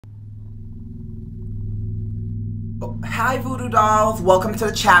Hi Voodoo Dolls, welcome to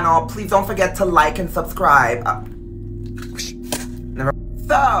the channel. Please don't forget to like and subscribe.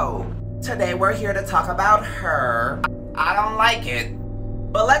 So, today we're here to talk about her. I don't like it,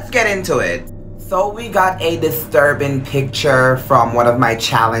 but let's get into it. So we got a disturbing picture from one of my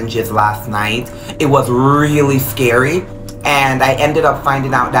challenges last night. It was really scary, and I ended up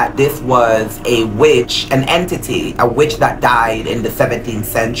finding out that this was a witch, an entity, a witch that died in the 17th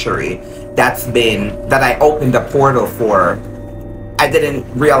century. That I opened a portal for. I didn't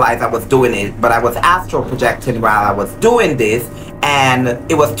realize I was doing it, but I was astral projecting while I was doing this, and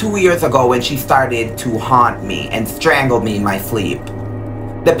it was 2 years ago when she started to haunt me and strangle me in my sleep.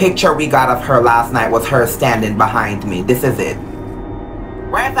 The picture we got of her last night was her standing behind me. This is it.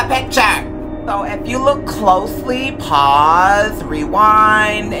 Where's the picture? So if you look closely, pause,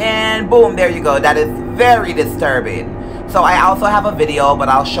 rewind, and boom, there you go. That is very disturbing. So I also have a video, but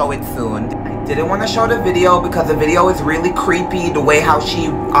I'll show it soon. I didn't want to show the video because the video is really creepy, the way how she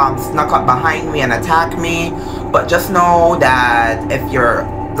snuck up behind me and attacked me. But just know that if you're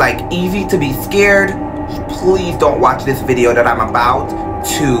like easy to be scared, please don't watch this video that I'm about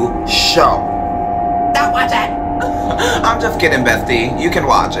to show. Don't watch it! I'm just kidding, bestie. You can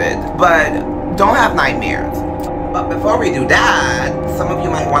watch it, but don't have nightmares. But before we do that, some of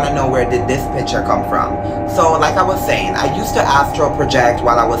you might want to know, where did this picture come from? So like I was saying, I used to astral project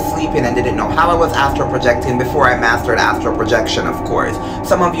while I was sleeping and didn't know how I was astral projecting before I mastered astral projection, of course.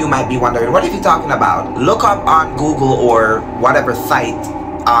 Some of you might be wondering, what is he talking about? Look up on Google or whatever site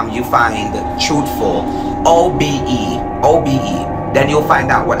you find truthful, OBE. Then you'll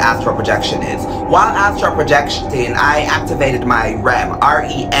find out what astral projection is. While astral projecting, I activated my REM,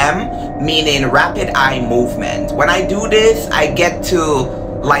 R-E-M, meaning rapid eye movement. When I do this, I get to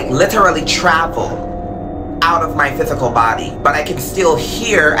like literally travel out of my physical body, but I can still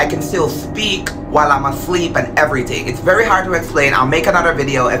hear, I can still speak while I'm asleep and everything. It's very hard to explain. I'll make another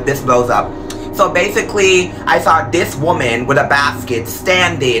video if this blows up. So basically, I saw this woman with a basket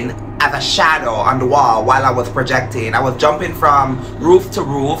standing as a shadow on the wall while I was projecting. I was jumping from roof to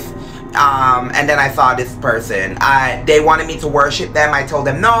roof, and then I saw this person. They wanted me to worship them. I told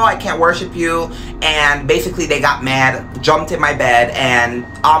them, no, I can't worship you. And basically they got mad, jumped in my bed, and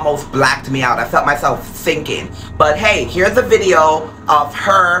almost blacked me out. I felt myself sinking. But hey, here's a video of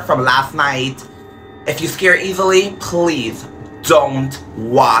her from last night. If you scare easily, please don't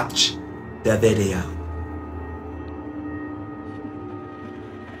watch the video.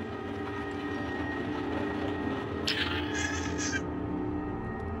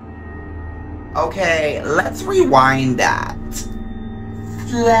 Okay, let's rewind that.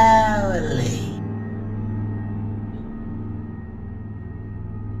 Slowly.